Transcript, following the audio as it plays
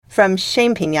From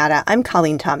Shame Pinata, I'm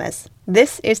Colleen Thomas.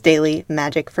 This is Daily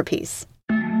Magic for Peace.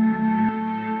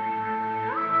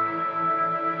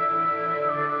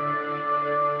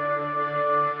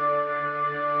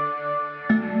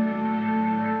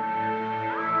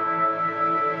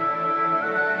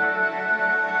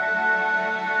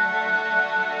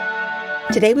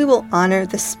 Today we will honor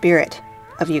the spirit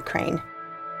of Ukraine.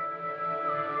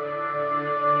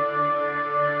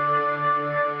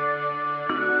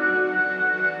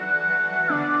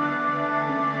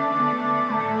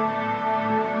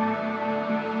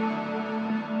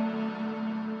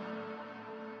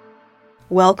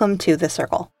 Welcome to the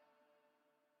circle.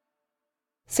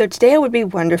 So today it would be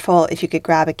wonderful if you could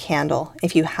grab a candle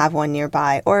if you have one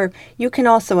nearby, or you can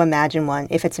also imagine one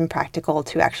if it's impractical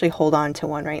to actually hold on to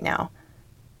one right now.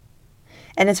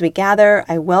 And as we gather,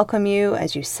 I welcome you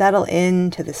as you settle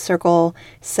into the circle,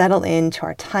 settle into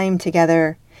our time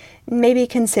together. Maybe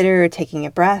consider taking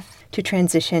a breath to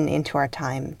transition into our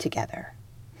time together.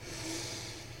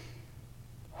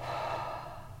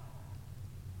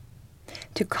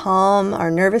 To calm our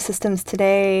nervous systems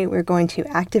today, we're going to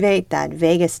activate that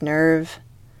vagus nerve.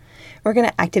 We're going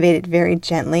to activate it very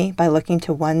gently by looking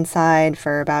to one side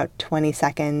for about 20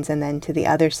 seconds and then to the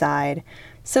other side.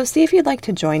 So see if you'd like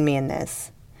to join me in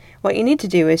this. What you need to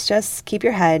do is just keep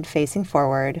your head facing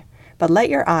forward, but let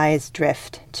your eyes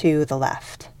drift to the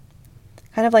left.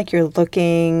 Kind of like you're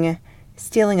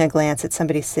stealing a glance at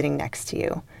somebody sitting next to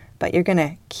you, but you're going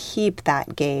to keep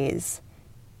that gaze.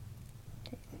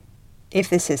 If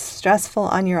this is stressful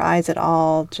on your eyes at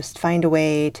all, just find a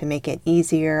way to make it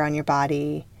easier on your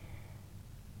body,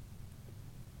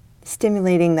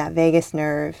 stimulating that vagus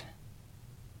nerve.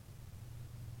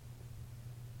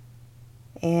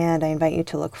 And I invite you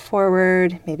to look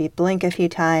forward, maybe blink a few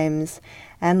times,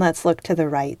 and let's look to the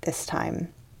right this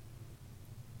time.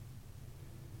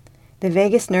 The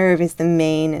vagus nerve is the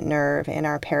main nerve in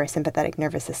our parasympathetic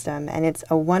nervous system, and it's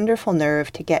a wonderful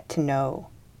nerve to get to know.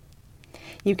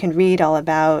 You can read all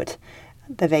about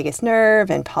the vagus nerve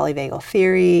and polyvagal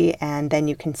theory, and then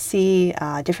you can see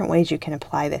different ways you can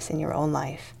apply this in your own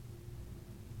life.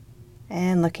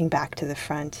 And looking back to the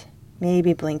front,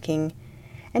 maybe blinking,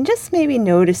 and just maybe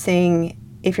noticing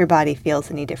if your body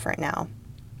feels any different now.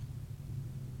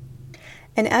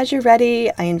 And as you're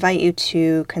ready, I invite you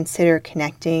to consider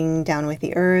connecting down with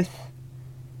the earth,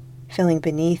 feeling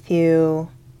beneath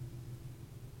you,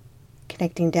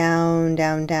 connecting down,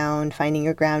 down, down, finding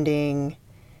your grounding,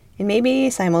 and maybe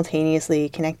simultaneously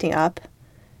connecting up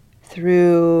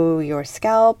through your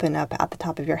scalp and up at the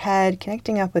top of your head,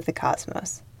 connecting up with the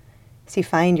cosmos. So you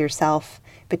find yourself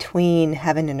between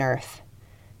heaven and earth,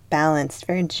 balanced,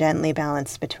 very gently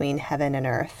balanced between heaven and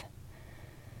earth.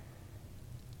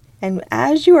 And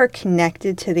as you are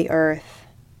connected to the earth,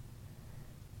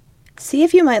 see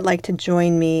if you might like to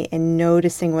join me in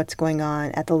noticing what's going on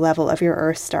at the level of your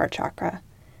Earth Star chakra.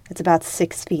 It's about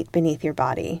 6 feet beneath your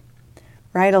body,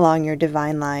 right along your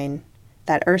divine line.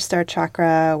 That Earth Star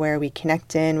chakra where we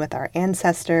connect in with our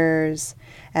ancestors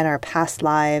and our past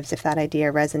lives, if that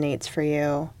idea resonates for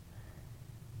you.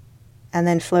 And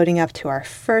then floating up to our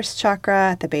first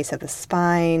chakra at the base of the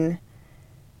spine,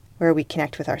 where we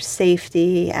connect with our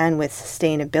safety and with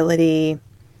sustainability.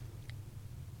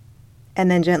 And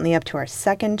then gently up to our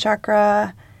second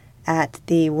chakra at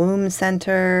the womb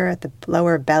center, at the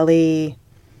lower belly,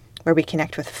 where we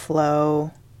connect with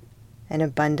flow and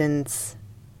abundance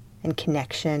and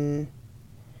connection.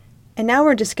 And now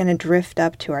we're just going to drift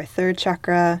up to our third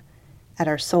chakra at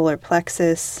our solar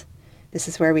plexus. This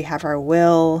is where we have our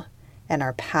will and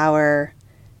our power.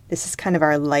 This is kind of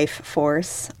our life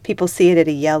force. People see it at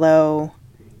a yellow.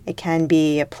 It can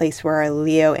be a place where our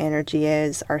Leo energy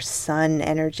is, our sun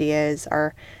energy is,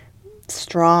 our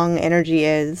strong energy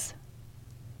is.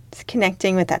 Just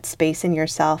connecting with that space in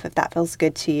yourself, if that feels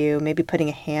good to you, maybe putting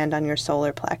a hand on your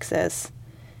solar plexus.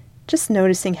 Just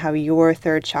noticing how your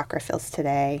third chakra feels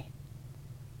today.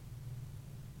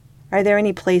 Are there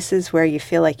any places where you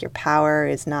feel like your power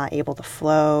is not able to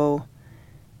flow?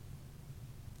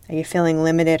 Are you feeling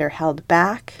limited or held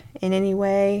back in any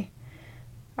way?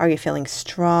 Are you feeling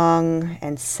strong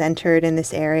and centered in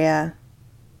this area?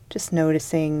 Just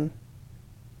noticing.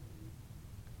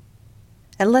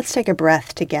 And let's take a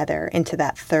breath together into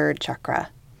that third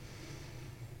chakra.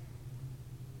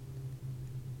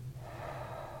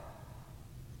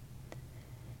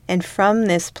 And from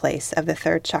this place of the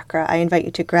third chakra, I invite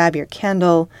you to grab your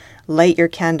candle, light your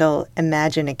candle,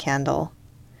 imagine a candle.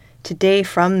 Today,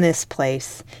 from this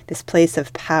place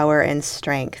of power and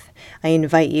strength, I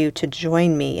invite you to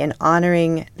join me in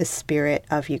honoring the spirit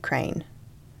of Ukraine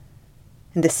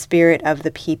and the spirit of the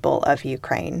people of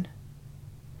Ukraine.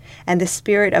 and the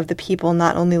spirit of the people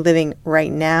not only living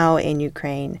right now in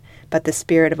Ukraine, but the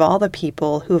spirit of all the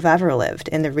people who've ever lived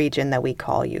in the region that we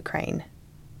call Ukraine.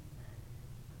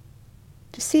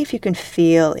 Just see if you can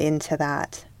feel into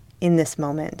that in this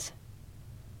moment.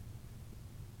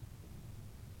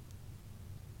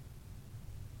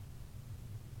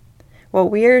 What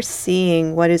we're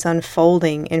seeing, what is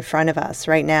unfolding in front of us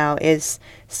right now, is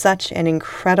such an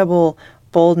incredible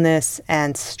boldness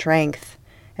and strength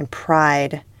and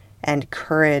pride and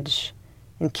courage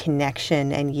and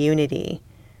connection and unity.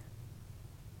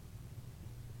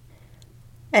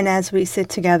 And as we sit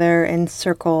together in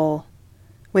circle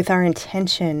with our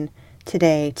intention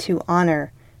today to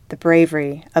honor the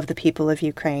bravery of the people of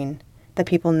Ukraine, the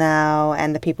people now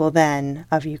and the people then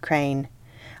of Ukraine,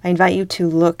 I invite you to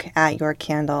look at your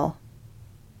candle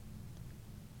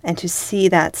and to see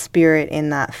that spirit in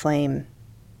that flame,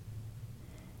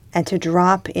 and to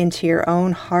drop into your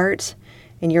own heart,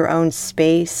 in your own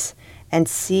space, and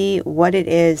see what it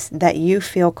is that you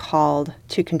feel called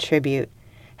to contribute,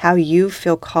 how you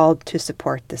feel called to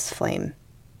support this flame.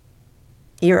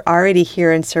 You're already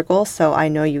here in circle, so I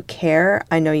know you care,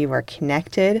 I know you are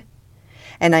connected,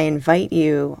 and I invite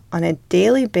you on a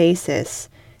daily basis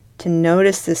to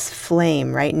notice this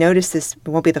flame, right? Notice this, it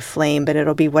won't be the flame, but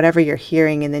it'll be whatever you're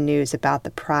hearing in the news about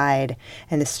the pride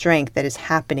and the strength that is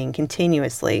happening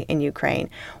continuously in Ukraine.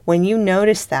 When you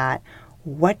notice that,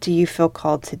 what do you feel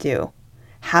called to do?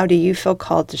 How do you feel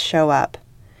called to show up?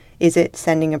 Is it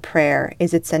sending a prayer?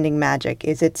 Is it sending magic?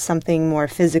 Is it something more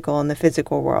physical in the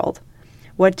physical world?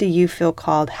 What do you feel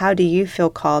called? How do you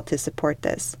feel called to support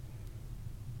this?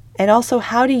 And also,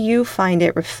 how do you find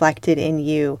it reflected in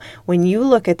you? When you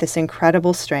look at this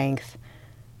incredible strength,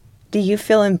 do you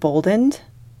feel emboldened?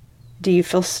 Do you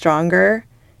feel stronger?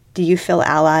 Do you feel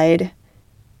allied?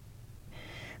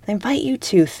 I invite you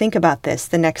to think about this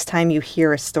the next time you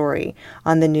hear a story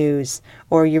on the news,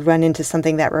 or you run into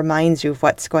something that reminds you of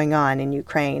what's going on in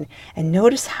Ukraine, and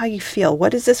notice how you feel.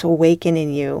 What does this awaken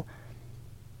in you?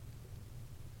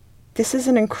 This is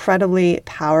an incredibly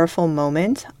powerful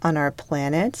moment on our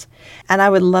planet, and I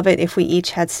would love it if we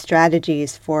each had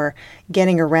strategies for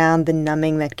getting around the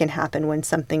numbing that can happen when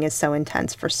something is so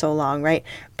intense for so long, right?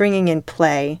 Bringing in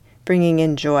play, bringing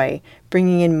in joy,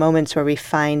 bringing in moments where we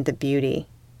find the beauty.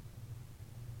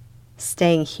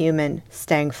 Staying human,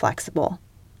 staying flexible.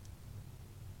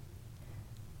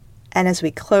 And as we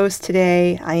close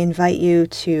today, I invite you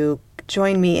to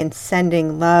join me in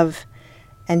sending love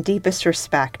and deepest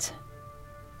respect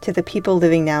to the people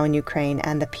living now in Ukraine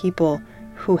and the people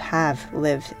who have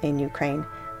lived in Ukraine,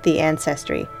 the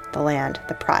ancestry, the land,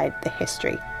 the pride, the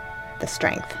history, the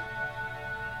strength.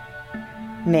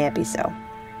 May it be so.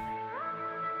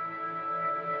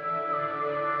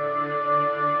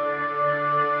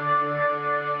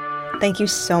 Thank you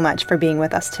so much for being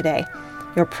with us today.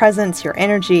 Your presence, your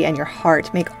energy, and your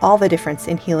heart make all the difference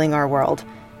in healing our world.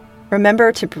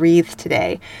 Remember to breathe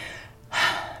today.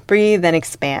 Breathe and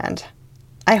expand.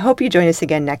 I hope you join us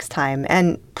again next time,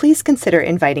 and please consider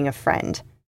inviting a friend.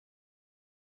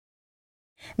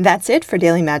 That's it for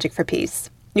Daily Magic for Peace.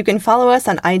 You can follow us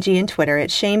on IG and Twitter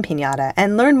at Shame Pinata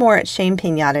and learn more at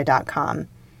shamepinata.com.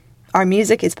 Our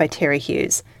music is by Terry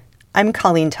Hughes. I'm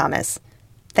Colleen Thomas.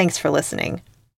 Thanks for listening.